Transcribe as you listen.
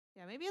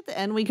Yeah, maybe at the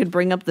end we could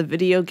bring up the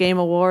video game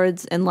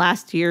awards and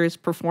last year's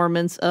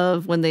performance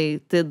of when they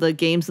did the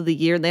games of the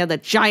year and they had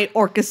that giant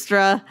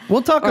orchestra.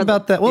 We'll talk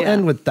about that. We'll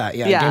end with that.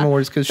 Yeah, Game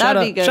Awards, because shout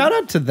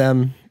out to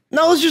them.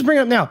 No, let's just bring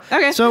it up now.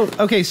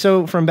 Okay.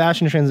 So from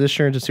Bastion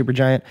Transistor to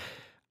Supergiant,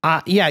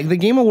 yeah, the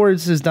Game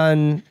Awards has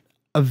done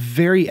a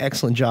very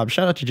excellent job.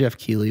 Shout out to Jeff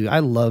Keighley. I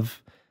love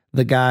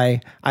the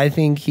guy. I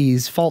think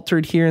he's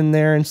faltered here and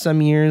there in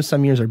some years.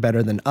 Some years are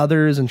better than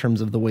others in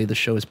terms of the way the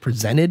show is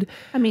presented.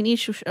 I mean,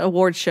 each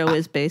award show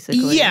is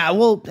basically. Yeah,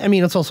 well, I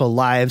mean, it's also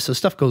live, so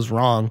stuff goes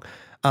wrong.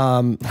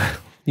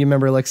 You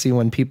remember, Lexi,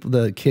 when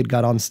the kid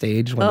got on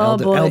stage when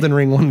Elden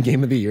Ring won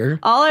Game of the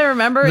Year? All I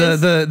remember is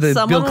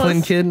the Bill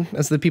Clinton kid,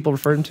 as the people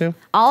referred him to.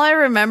 All I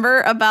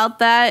remember about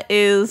that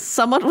is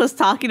someone was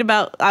talking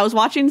about. I was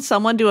watching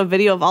someone do a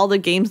video of all the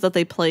games that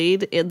they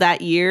played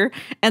that year,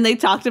 and they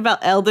talked about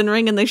Elden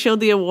Ring, and they showed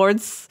the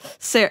awards.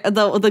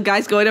 The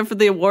guys going up for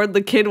the award,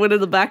 the kid went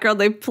in the background.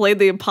 They played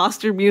the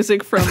imposter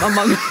music from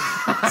Among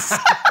Us.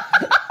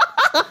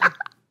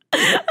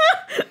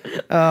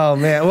 Oh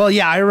man. Well,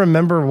 yeah, I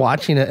remember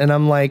watching it and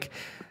I'm like,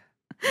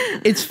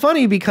 it's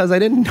funny because I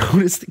didn't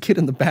notice the kid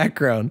in the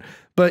background,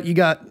 but you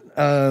got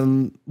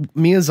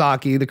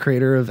Miyazaki, the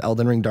creator of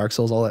Elden Ring, Dark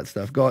Souls, all that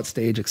stuff, go out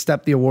stage,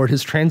 accept the award.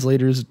 His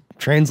translator's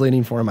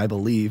translating for him, I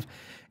believe.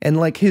 And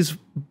like his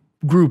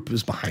group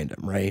is behind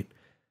him, right?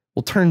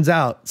 Well, turns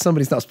out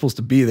somebody's not supposed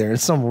to be there. And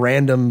some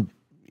random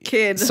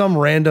kid,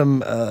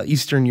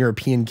 Eastern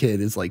European kid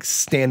is like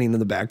standing in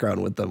the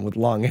background with them with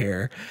long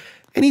hair.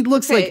 And he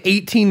looks like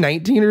 18,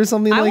 19 or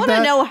something like that. I want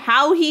to know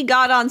how he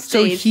got on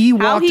stage. So he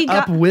walked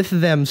up with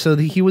them. So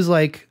he was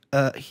like,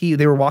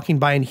 they were walking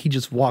by and he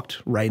just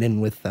walked right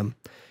in with them.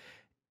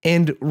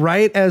 And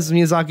right as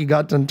Miyazaki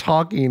got done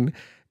talking,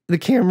 the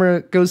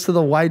camera goes to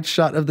the wide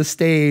shot of the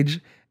stage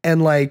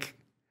and like,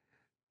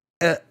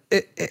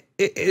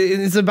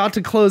 it's about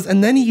to close.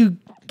 And then you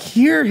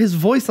hear his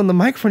voice on the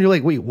microphone. You're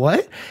like, wait,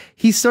 what?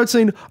 He starts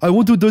saying, I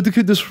want to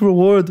dedicate this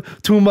award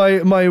to my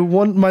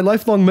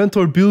lifelong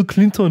mentor, Bill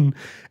Clinton.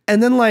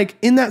 And then like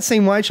in that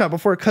same wide shot,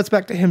 before it cuts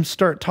back to him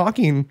start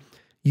talking,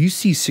 you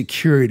see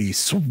security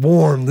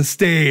swarm the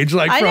stage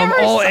like from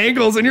all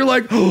angles. And you're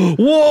like,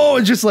 whoa,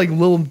 it's just like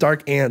little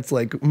dark ants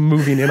like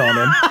moving in on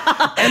him.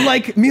 And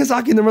like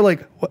Miyazaki and them were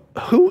like, what,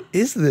 who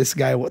is this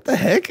guy? What the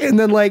heck? And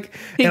then like,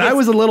 I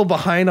was a little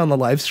behind on the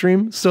live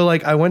stream. So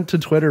like I went to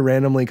Twitter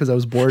randomly because I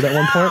was bored at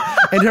one point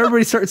and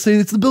everybody started saying,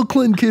 it's the Bill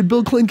Clinton kid,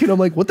 Bill Clinton kid. I'm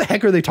like, what the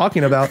heck are they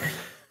talking about?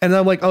 And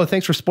I'm like, oh,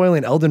 thanks for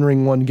spoiling Elden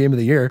Ring won Game of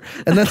the Year.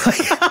 And then like,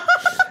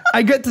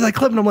 I get to that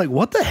clip and I'm like,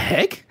 what the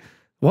heck?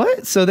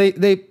 What? So they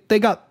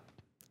got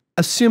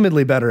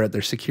assumedly better at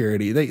their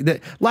security.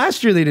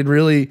 Last year they did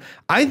really,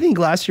 I think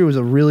last year was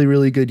a really,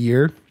 really good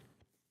year.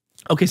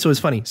 Okay, so it's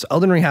funny. So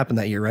Elden Ring happened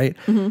that year, right?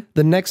 Mm-hmm.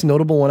 The next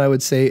notable one I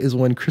would say is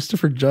when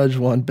Christopher Judge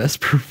won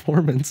Best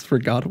Performance for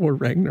God of War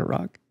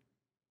Ragnarok.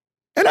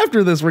 And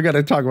after this, we're going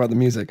to talk about the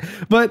music.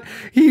 But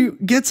he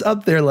gets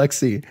up there,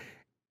 Lexi,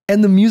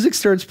 and the music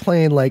starts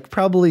playing like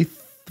probably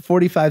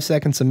 45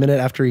 seconds, a minute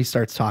after he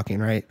starts talking,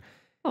 right?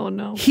 Oh,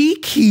 no. He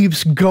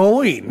keeps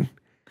going.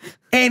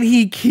 And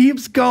he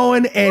keeps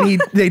going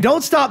and they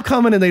don't stop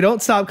coming and they don't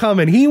stop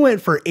coming. He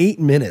went for 8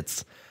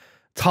 minutes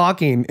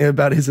talking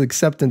about his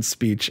acceptance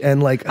speech.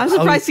 And like, I'm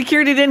surprised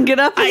security didn't get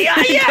up. Yeah,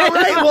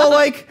 right. Well,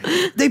 like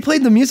they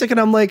played the music and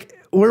I'm like,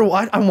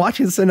 I'm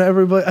watching this and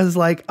everybody, I was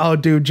like, oh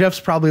dude, Jeff's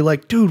probably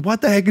like, dude,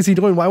 what the heck is he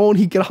doing? Why won't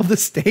he get off the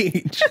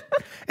stage?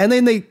 And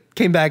then they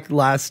came back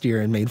last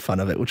year and made fun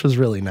of it, which was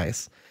really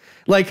nice.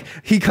 Like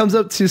he comes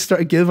up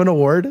to give an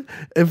award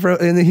and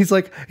then he's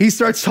like, he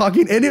starts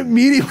talking and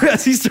immediately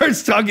as he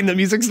starts talking, the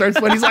music starts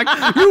playing. He's like,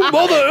 you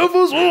mother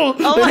effers. Oh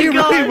my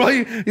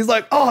God. He's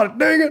like, oh,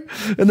 dang it.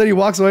 And then he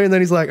walks away and then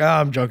he's like, oh,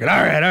 I'm joking. All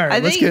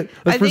right. Let's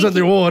present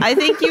the award. I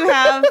think you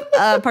have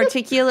a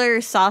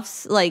particular soft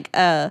spot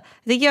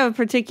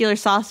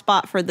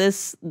for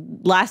this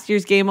last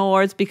year's Game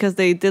Awards because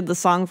they did the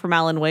song from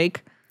Alan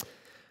Wake.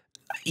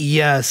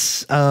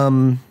 Yes.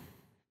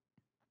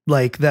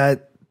 Like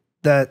that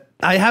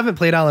I haven't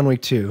played Alan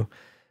Wake 2,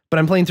 but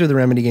I'm playing through the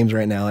Remedy games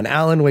right now. And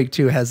Alan Wake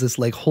 2 has this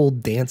like whole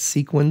dance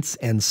sequence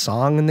and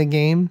song in the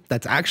game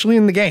that's actually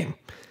in the game.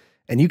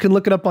 And you can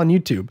look it up on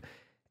YouTube.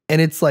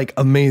 And it's like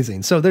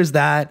amazing. So there's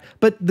that.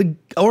 But the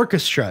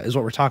orchestra is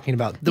what we're talking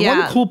about. The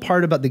one cool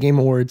part about the Game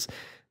Awards,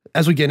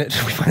 as we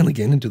finally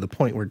get into the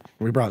point where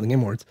we brought the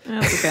Game Awards. Oh,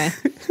 okay.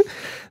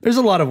 There's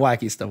a lot of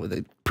wacky stuff with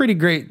it. Pretty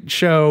great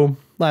show.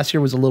 Last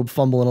year was a little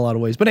fumble in a lot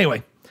of ways. But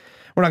anyway.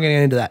 We're not going to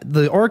get into that.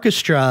 The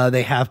orchestra,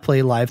 they have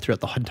played live throughout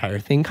the entire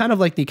thing, kind of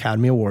like the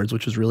Academy Awards,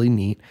 which was really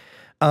neat.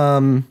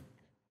 And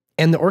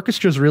the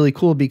orchestra is really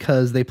cool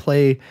because they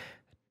play,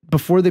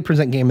 before they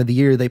present Game of the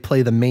Year, they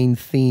play the main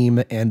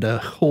theme and a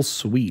whole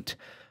suite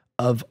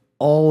of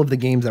all of the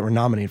games that were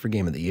nominated for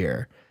Game of the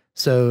Year.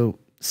 So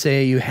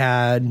say you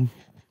had...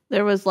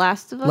 There was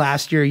Last of Us?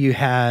 Last year you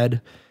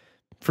had,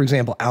 for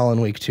example,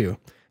 Alan Wake 2.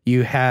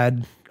 You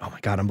had Oh my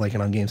god, I'm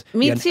blanking on games.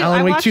 Me you had too. Alan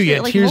I Wake watched 2. You it,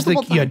 had like, Tears of the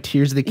multiple You had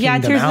Tears of the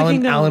Kingdom. Tears of the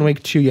Kingdom. Alan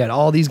Wake 2. You had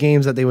all these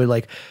games that they would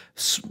like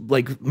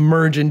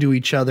merge into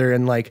each other,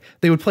 and like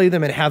they would play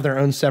them and have their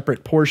own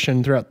separate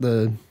portion throughout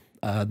the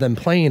them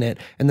playing it,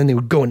 and then they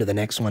would go into the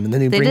next one, and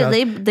then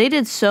they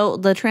did so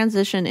the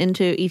transition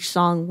into each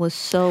song was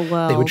so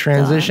well. They would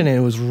transition, done.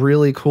 and it was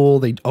really cool.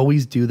 They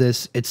always do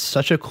this. It's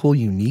such a cool,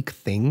 unique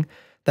thing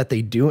that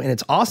they do, and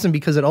it's awesome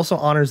because it also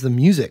honors the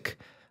music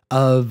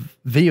of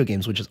video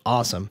games, which is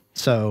awesome.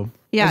 So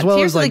yeah, as well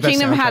Tears as like of the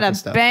Kingdom had a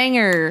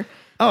banger.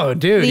 Oh,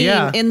 dude,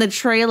 yeah. In the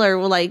trailer,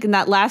 like in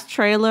that last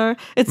trailer,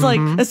 it's like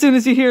as soon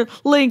as you hear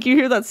Link, you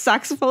hear that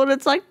saxophone.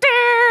 It's like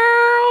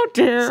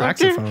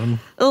saxophone.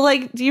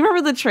 Like, do you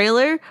remember the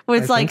trailer where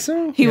it's like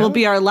he will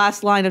be our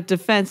last line of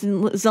defense,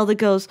 and Zelda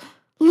goes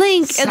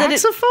Link, saxophone? and then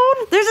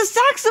there's a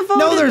saxophone.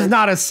 No, there's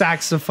not a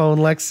saxophone,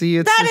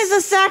 Lexi. That is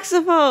a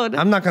saxophone.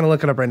 I'm not gonna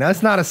look it up right now.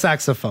 It's not a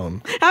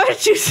saxophone. How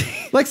did you see?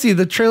 Lexi,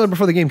 the trailer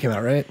before the game came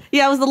out, right?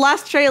 Yeah, it was the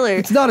last trailer.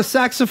 It's not a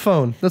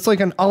saxophone. That's like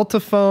an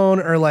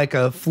altophone or like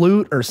a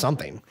flute or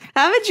something.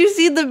 Haven't you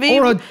seen the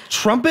meme? Or a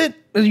trumpet?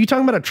 Are you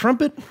talking about a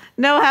trumpet?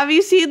 No, have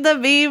you seen the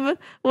meme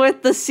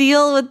with the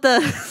seal with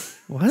the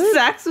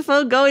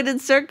saxophone going in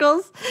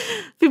circles?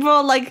 People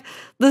are like,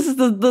 this is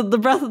the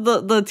breath of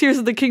the Tears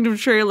of the Kingdom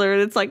trailer,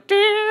 and it's like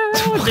dear.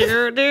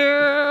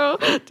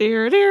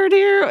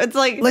 It's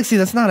like, Lexi,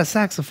 that's not a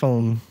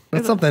saxophone.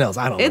 That's something else.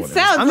 I don't know. It what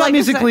sounds it is. I'm not like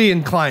musically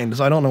inclined,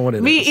 so I don't know what it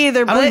is. Me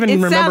either, I but don't even it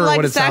remember sounds like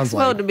what it sounds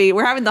saxophone like. to me.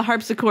 We're having the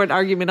harpsichord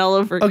argument all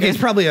over again. Okay, it's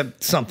probably a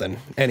something.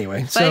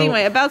 Anyway. But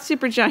anyway, about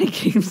Super Giant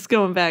Games,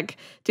 going back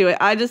to it,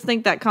 I just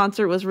think that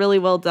concert was really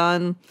well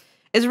done.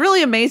 It's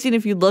really amazing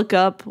if you look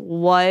up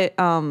what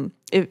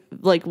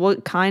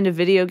what kind of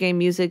video game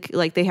music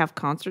like they have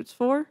concerts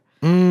for.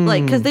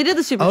 Like, because they did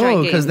the Super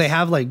Giant Games. because they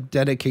have like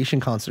dedication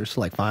concerts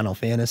to like Final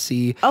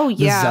Fantasy. Oh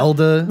yeah, the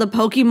Zelda, the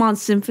Pokemon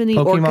Symphony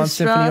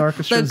Orchestra,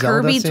 the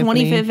Kirby Zelda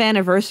 25th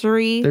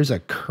anniversary. There's a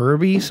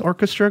Kirby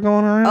orchestra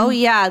going around. Oh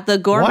yeah, the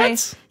gourmet.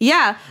 What?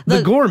 Yeah,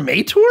 the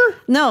gourmet tour.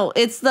 No,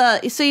 it's the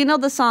you know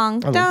the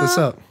song. I'll look this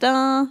up.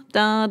 Da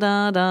da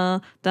da da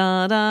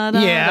da da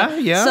da.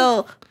 Yeah.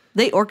 So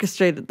they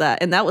orchestrated that,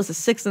 and that was a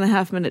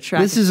 6.5 minute track.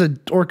 This is an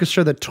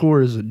orchestra that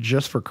tours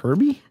just for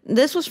Kirby?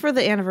 This was for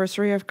the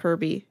anniversary of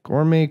Kirby.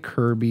 Gourmet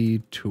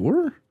Kirby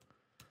tour?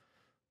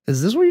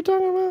 Is this what you're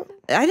talking about?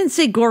 I didn't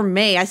say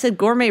gourmet. I said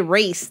gourmet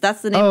race.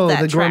 That's the name of that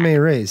track. Oh, the gourmet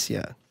race,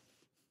 yeah.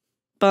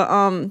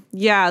 But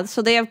yeah,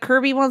 so they have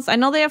Kirby ones. I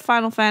know they have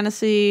Final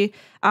Fantasy.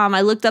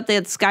 I looked up, they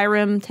had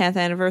Skyrim 10th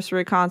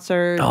anniversary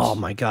concert. Oh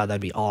my god,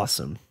 that'd be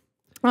awesome.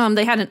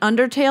 They had an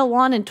Undertale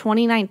one in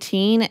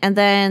 2019, and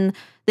then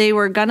they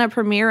were gonna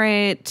premiere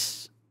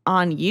it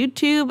on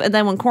YouTube, and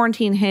then when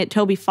quarantine hit,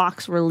 Toby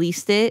Fox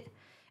released it,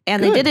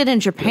 and they did it in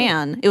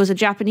Japan. It was a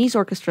Japanese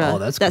orchestra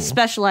that cool.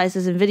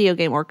 specializes in video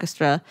game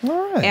orchestra,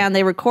 right. and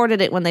they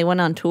recorded it when they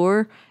went on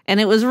tour, and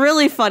it was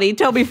really funny.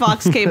 Toby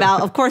Fox came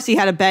out. Of course, he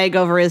had a bag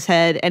over his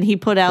head, and he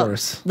put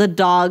out the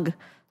dog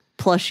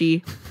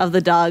plushie of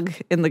the dog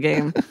in the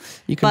game.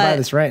 You can buy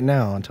this right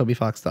now on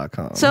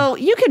TobyFox.com. So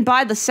you can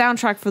buy the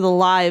soundtrack for the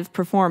live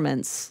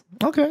performance.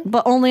 Okay.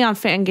 But only on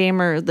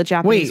Fangamer, the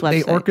Japanese website.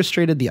 Wait, they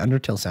orchestrated the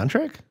Undertale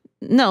soundtrack?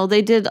 No,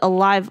 they did a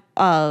live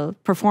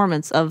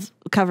performance of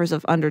covers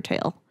of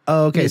Undertale.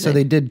 Oh, okay. Music. So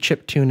they did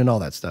chiptune and all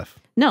that stuff.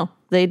 No,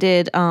 they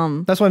did.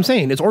 That's what I'm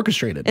saying. It's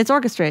orchestrated. It's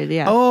orchestrated,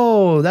 yeah.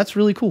 Oh, that's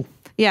really cool.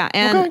 Yeah,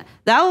 and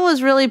that one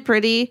was really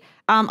pretty.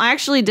 I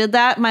actually did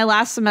that my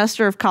last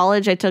semester of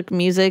college. I took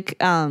music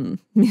history,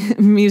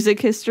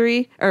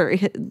 or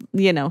I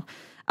don't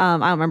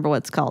remember what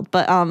it's called,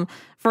 but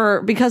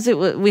because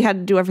we had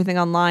to do everything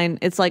online.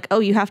 It's like, oh,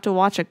 you have to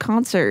watch a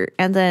concert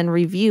and then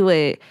review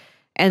it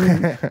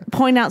and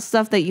point out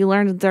stuff that you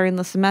learned during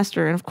the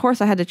semester. And of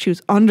course, I had to choose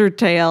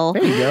Undertale.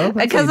 There you go.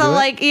 Because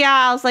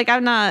I was like,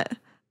 I'm not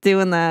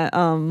doing that.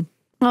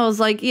 I was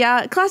like,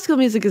 yeah, classical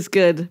music is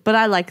good, but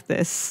I like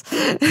this.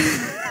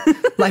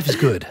 Life is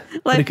good,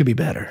 but it could be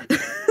better.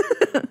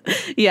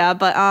 Yeah,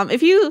 but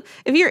if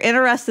you're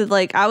interested,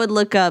 like I would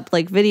look up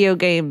like video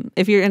game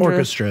if you're interested.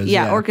 Orchestras.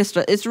 Yeah,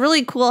 orchestra. It's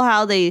really cool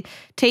how they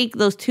take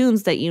those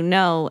tunes that you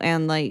know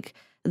and like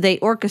they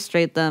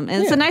orchestrate them,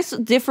 and it's a nice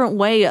different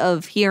way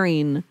of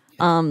hearing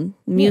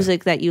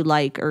music that you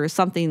like or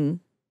something.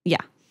 Yeah,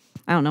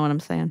 I don't know what I'm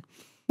saying.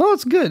 Well,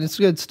 it's good. It's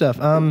good stuff.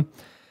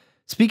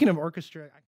 Speaking of orchestra.